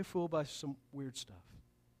 You won't get fooled by some weird stuff.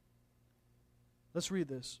 Let's read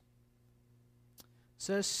this. It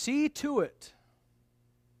says, see to it.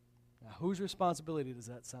 Now, whose responsibility does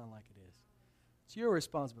that sound like it is? It's your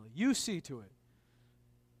responsibility. You see to it.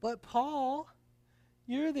 But Paul,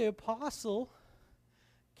 you're the apostle.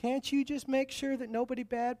 Can't you just make sure that nobody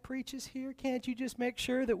bad preaches here? Can't you just make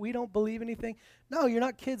sure that we don't believe anything? No, you're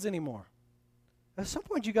not kids anymore. At some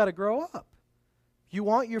point, you got to grow up. You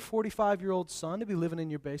want your 45-year-old son to be living in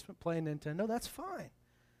your basement playing Nintendo, that's fine.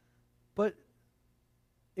 But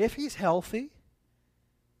if he's healthy,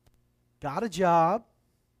 got a job,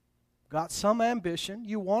 got some ambition,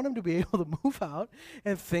 you want him to be able to move out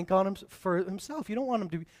and think on him for himself. You don't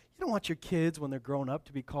want your kids when they're grown up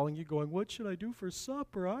to be calling you going, what should I do for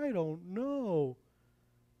supper? I don't know.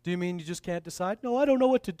 Do you mean you just can't decide? No, I don't know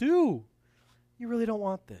what to do. You really don't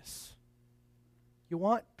want this. You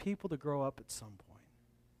want people to grow up at some point.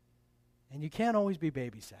 And you can't always be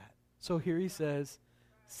babysat. So here he says,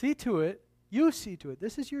 see to it, you see to it.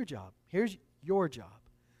 This is your job. Here's your job.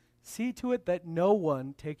 See to it that no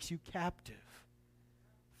one takes you captive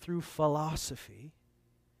through philosophy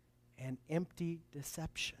and empty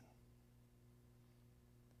deception.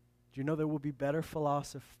 Do you know there will be better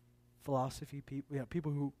philosophy people? Yeah,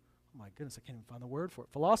 people who, oh my goodness, I can't even find the word for it.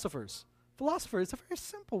 Philosophers. Philosophers is a very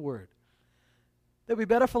simple word. There'll be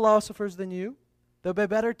better philosophers than you. There'll be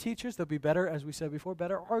better teachers. There'll be better, as we said before,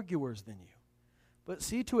 better arguers than you. But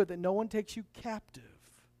see to it that no one takes you captive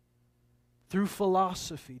through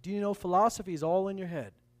philosophy. Do you know philosophy is all in your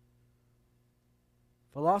head?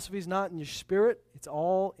 Philosophy is not in your spirit. It's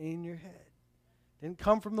all in your head. Didn't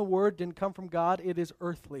come from the Word, didn't come from God. It is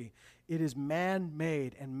earthly. It is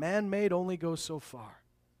man-made, and man-made only goes so far.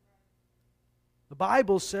 The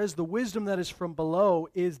Bible says the wisdom that is from below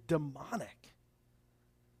is demonic.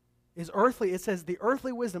 Is earthly. It says the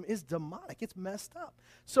earthly wisdom is demonic. It's messed up.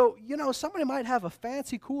 So, somebody might have a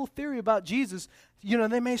fancy, cool theory about Jesus.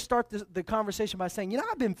 They may start the conversation by saying,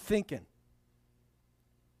 I've been thinking.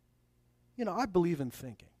 I believe in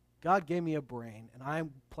thinking. God gave me a brain, and I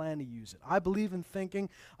plan to use it. I believe in thinking.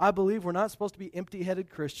 I believe we're not supposed to be empty-headed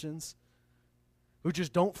Christians who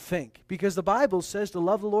just don't think. Because the Bible says to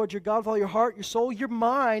love the Lord your God with all your heart, your soul, your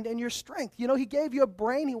mind, and your strength. He gave you a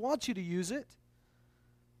brain. He wants you to use it.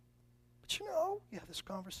 But you have this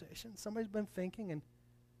conversation. Somebody's been thinking, and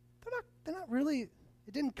they're not really,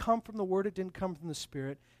 it didn't come from the Word. It didn't come from the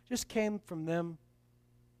Spirit. It just came from them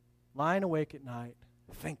lying awake at night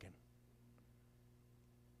thinking.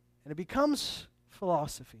 And it becomes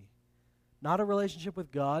philosophy. Not a relationship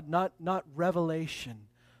with God, not revelation,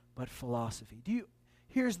 but philosophy.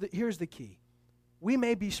 Here's the key. We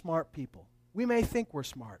may be smart people. We may think we're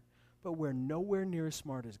smart, but we're nowhere near as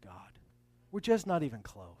smart as God. We're just not even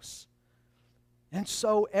close. And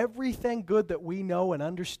so everything good that we know and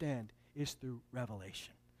understand is through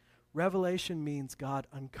revelation. Revelation means God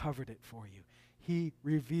uncovered it for you. He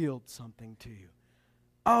revealed something to you.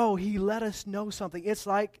 Oh, He let us know something. It's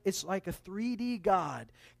like a 3D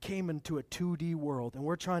God came into a 2D world, and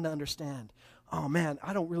we're trying to understand. Oh, man,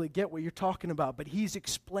 I don't really get what you're talking about, but He's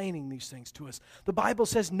explaining these things to us. The Bible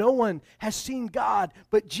says no one has seen God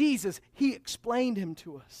but Jesus. He explained Him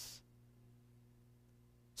to us.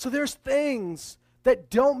 So there's things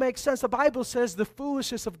that don't make sense. The Bible says the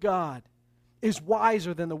foolishness of God is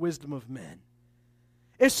wiser than the wisdom of men.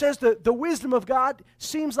 It says that the wisdom of God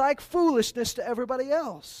seems like foolishness to everybody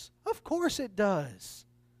else. Of course it does.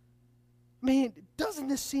 I mean, doesn't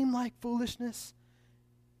this seem like foolishness?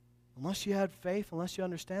 Unless you had faith, unless you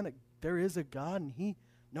understand that there is a God and He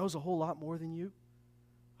knows a whole lot more than you.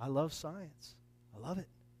 I love science. I love it.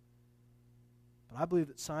 But I believe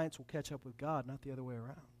that science will catch up with God, not the other way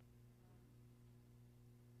around.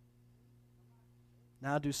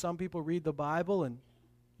 Now, do some people read the Bible and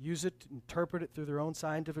use it, interpret it through their own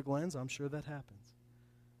scientific lens? I'm sure that happens.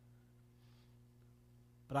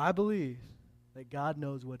 But I believe that God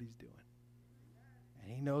knows what He's doing.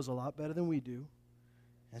 And He knows a lot better than we do.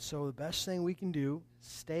 And so the best thing we can do,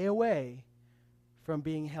 stay away from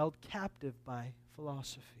being held captive by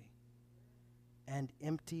philosophy and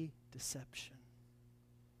empty deception,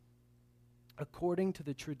 according to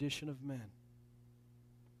the tradition of men.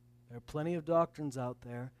 There are plenty of doctrines out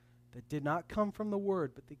there that did not come from the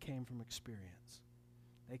Word, but they came from experience.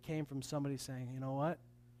 They came from somebody saying, you know what?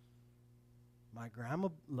 My grandma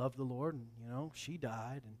loved the Lord, and, she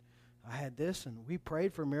died, and I had this, and we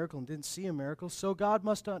prayed for a miracle and didn't see a miracle, so God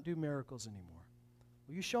must not do miracles anymore.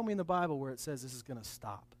 Well, you show me in the Bible where it says this is going to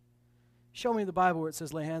stop. Show me in the Bible where it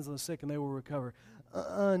says lay hands on the sick and they will recover.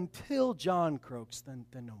 Until John croaks, then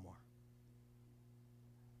no more.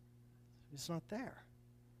 It's not there.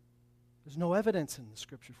 There's no evidence in the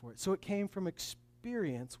Scripture for it. So it came from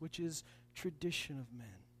experience, which is tradition of men.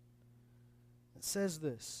 It says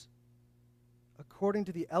this, according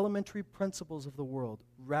to the elementary principles of the world,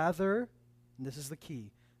 rather, and this is the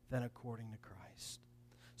key, than according to Christ.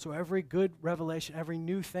 So every good revelation, every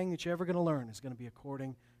new thing that you're ever going to learn is going to be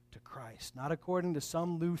according to Christ, not according to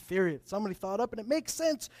some new theory that somebody thought up and it makes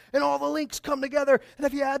sense and all the links come together. And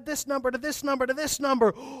if you add this number to this number to this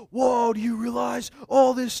number, whoa, do you realize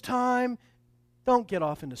all this time? Don't get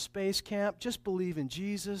off into space camp. Just believe in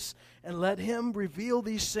Jesus and let Him reveal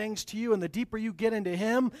these things to you. And the deeper you get into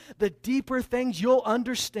Him, the deeper things you'll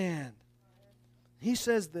understand. He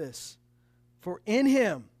says this, for in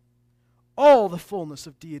Him all the fullness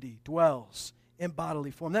of deity dwells in bodily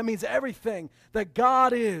form. That means everything that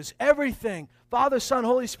God is, everything, Father, Son,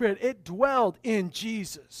 Holy Spirit, it dwelled in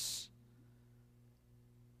Jesus.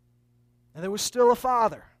 And there was still a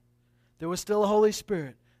Father. There was still a Holy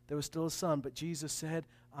Spirit. There was still a Son. But Jesus said,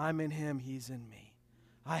 I'm in Him, He's in me.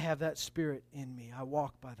 I have that Spirit in me. I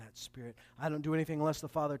walk by that Spirit. I don't do anything unless the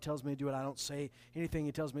Father tells me to do it. I don't say anything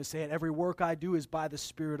He tells me to say it. Every work I do is by the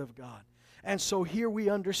Spirit of God. And so here we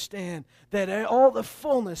understand that all the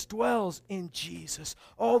fullness dwells in Jesus.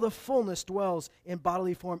 All the fullness dwells in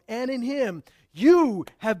bodily form. And in Him, you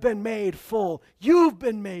have been made full. You've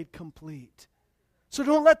been made complete. So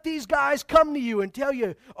don't let these guys come to you and tell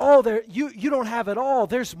you, oh, you don't have it all.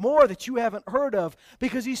 There's more that you haven't heard of.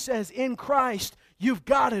 Because He says, in Christ, you've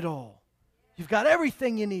got it all. You've got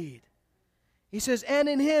everything you need. He says, and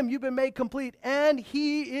in Him you've been made complete, and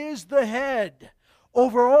He is the head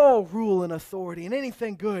over all rule and authority. And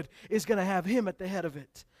anything good is going to have Him at the head of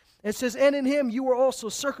it. It says, and in Him you were also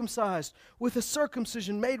circumcised with a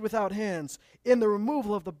circumcision made without hands, in the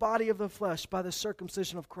removal of the body of the flesh by the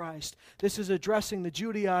circumcision of Christ. This is addressing the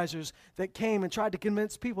Judaizers that came and tried to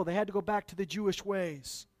convince people they had to go back to the Jewish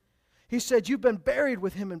ways. He said, you've been buried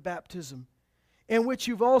with Him in baptism, in which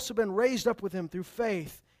you've also been raised up with Him through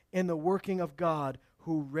faith in the working of God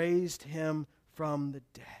who raised Him from the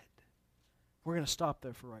dead. We're going to stop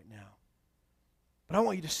there for right now. But I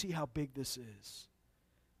want you to see how big this is.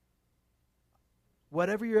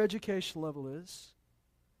 Whatever your education level is,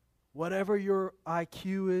 whatever your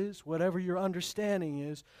IQ is, whatever your understanding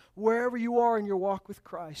is, wherever you are in your walk with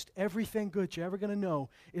Christ, everything good you're ever going to know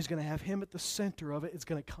is going to have Him at the center of it. It's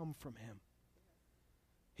going to come from Him.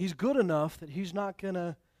 He's good enough that He's not going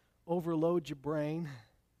to overload your brain.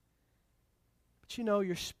 But you know,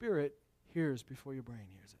 your spirit hears before your brain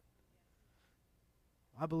hears it.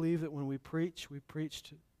 I believe that when we preach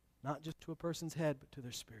to, not just to a person's head, but to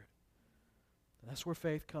their spirit. That's where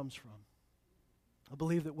faith comes from. I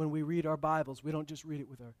believe that when we read our Bibles, we don't just read it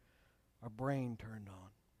with our brain turned on.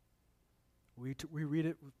 We read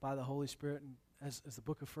it by the Holy Spirit, and as the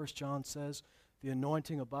book of 1 John says, the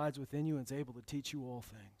anointing abides within you and is able to teach you all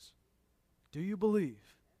things. Do you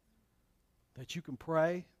believe that you can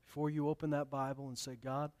pray before you open that Bible and say,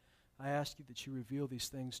 God, I ask you that you reveal these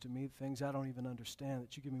things to me, things I don't even understand,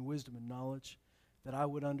 that you give me wisdom and knowledge, that I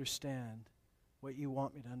would understand what you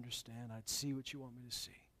want me to understand. I'd see what you want me to see.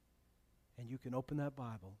 And you can open that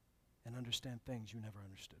Bible and understand things you never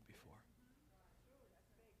understood before.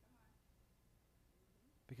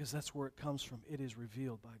 Because that's where it comes from. It is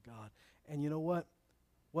revealed by God. And you know what?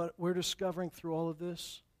 What we're discovering through all of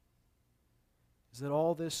this is that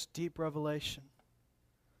all this deep revelation,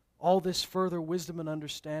 all this further wisdom and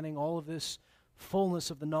understanding, all of this fullness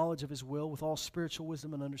of the knowledge of His will with all spiritual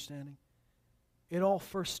wisdom and understanding, it all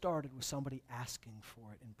first started with somebody asking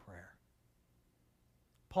for it in prayer.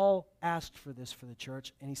 Paul asked for this for the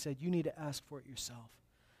church, and he said, you need to ask for it yourself.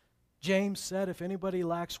 James said, if anybody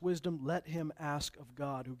lacks wisdom, let him ask of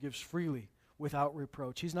God, who gives freely without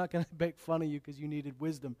reproach. He's not going to make fun of you because you needed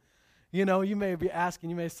wisdom. You know, you may be asking,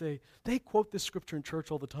 you may say, they quote this scripture in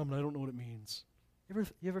church all the time, and I don't know what it means. You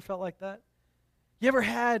ever felt like that? You ever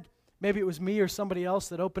had, maybe it was me or somebody else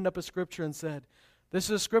that opened up a scripture and said, this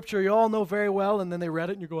is a scripture you all know very well, and then they read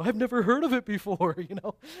it and you go, I've never heard of it before, you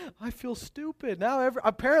know. I feel stupid. Now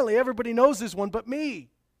apparently everybody knows this one but me.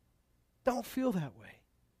 Don't feel that way.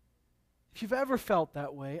 If you've ever felt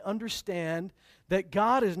that way, understand that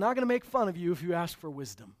God is not going to make fun of you if you ask for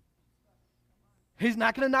wisdom. He's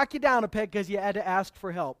not going to knock you down a peg because you had to ask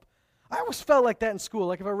for help. I always felt like that in school.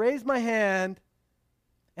 Like if I raised my hand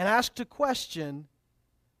and asked a question,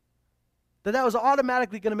 that was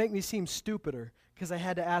automatically going to make me seem stupider because I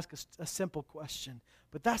had to ask a simple question.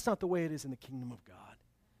 But that's not the way it is in the kingdom of God.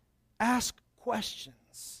 Ask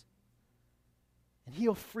questions, and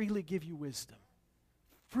He'll freely give you wisdom.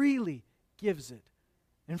 Freely gives it.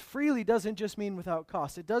 And freely doesn't just mean without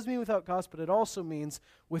cost. It does mean without cost, but it also means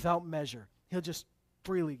without measure. He'll just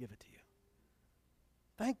freely give it to you.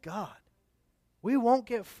 Thank God. We won't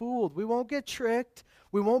get fooled. We won't get tricked.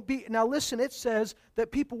 We won't be... Now listen, it says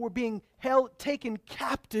that people were being taken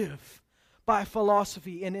captive by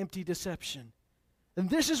philosophy and empty deception. And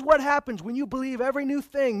this is what happens when you believe every new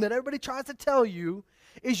thing that everybody tries to tell you,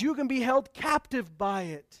 is you can be held captive by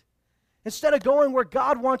it. Instead of going where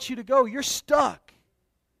God wants you to go, you're stuck.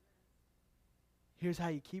 Here's how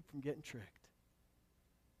you keep from getting tricked.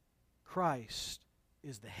 Christ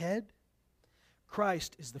is the head.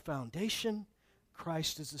 Christ is the foundation.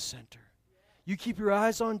 Christ is the center. You keep your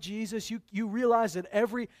eyes on Jesus. You realize that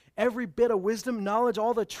every bit of wisdom, knowledge,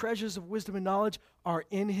 all the treasures of wisdom and knowledge are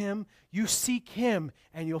in Him. You seek Him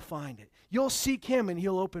and you'll find it. You'll seek Him and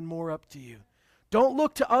He'll open more up to you. Don't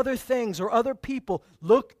look to other things or other people.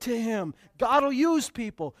 Look to Him. God will use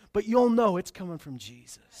people, but you'll know it's coming from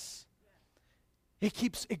Jesus.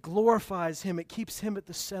 It glorifies Him. It keeps Him at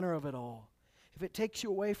the center of it all. If it takes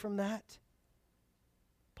you away from that,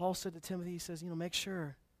 Paul said to Timothy, he says, make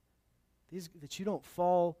sure that you don't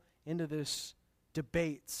fall into this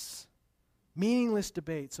debates, meaningless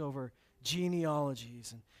debates over,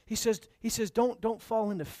 genealogies. And he says, don't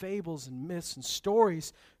fall into fables and myths and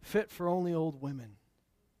stories fit for only old women.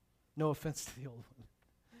 No offense to the old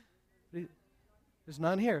women. There's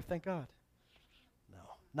none here, thank God. No,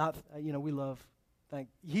 not, we love,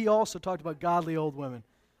 he also talked about godly old women.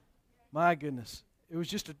 My goodness. It was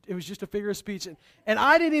just a figure of speech. And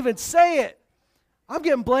I didn't even say it. I'm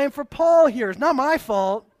getting blamed for Paul here. It's not my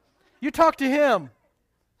fault. You talk to him.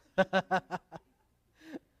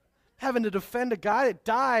 Having to defend a guy that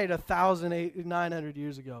died 900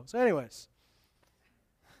 years ago. So anyways.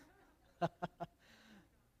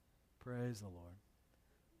 Praise the Lord.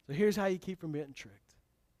 So here's how you keep from getting tricked.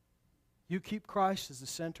 You keep Christ as the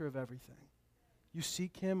center of everything. You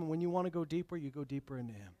seek Him, and when you want to go deeper, you go deeper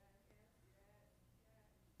into Him.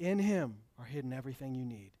 In Him are hidden everything you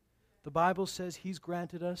need. The Bible says He's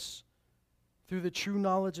granted us, through the true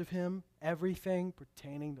knowledge of Him, everything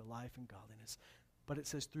pertaining to life and godliness. But it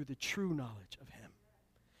says through the true knowledge of Him.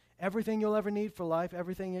 Everything you'll ever need for life,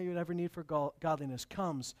 everything you'll ever need for godliness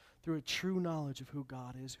comes through a true knowledge of who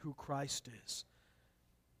God is, who Christ is.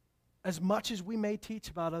 As much as we may teach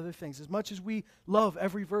about other things, as much as we love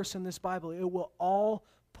every verse in this Bible, it will all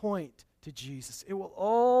point to Jesus. It will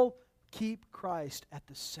all keep Christ at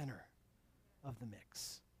the center of the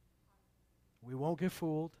mix. We won't get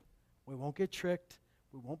fooled. We won't get tricked.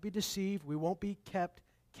 We won't be deceived. We won't be kept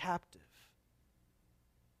captive.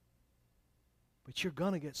 But you're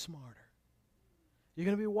going to get smarter. You're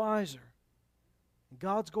going to be wiser. And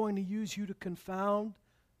God's going to use you to confound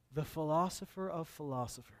the philosopher of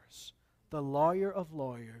philosophers, the lawyer of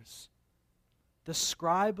lawyers, the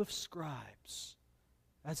scribe of scribes.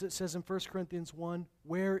 As it says in 1 Corinthians 1,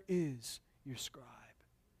 where is your scribe?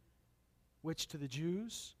 Which to the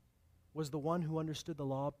Jews was the one who understood the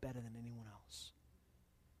law better than anyone else.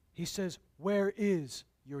 He says, where is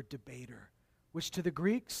your debater? Which to the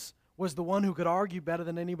Greeks was the one who could argue better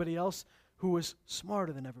than anybody else, who was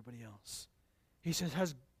smarter than everybody else. He says,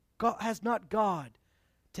 has not God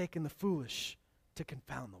taken the foolish to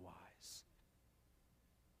confound the wise?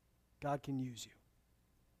 God can use you.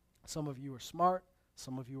 Some of you are smart,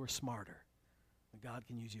 some of you are smarter. But God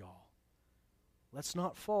can use you all. Let's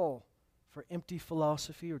not fall for empty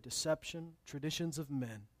philosophy or deception, traditions of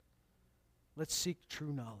men. Let's seek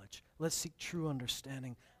true knowledge. Let's seek true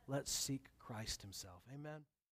understanding. Let's seek Christ Himself. Amen.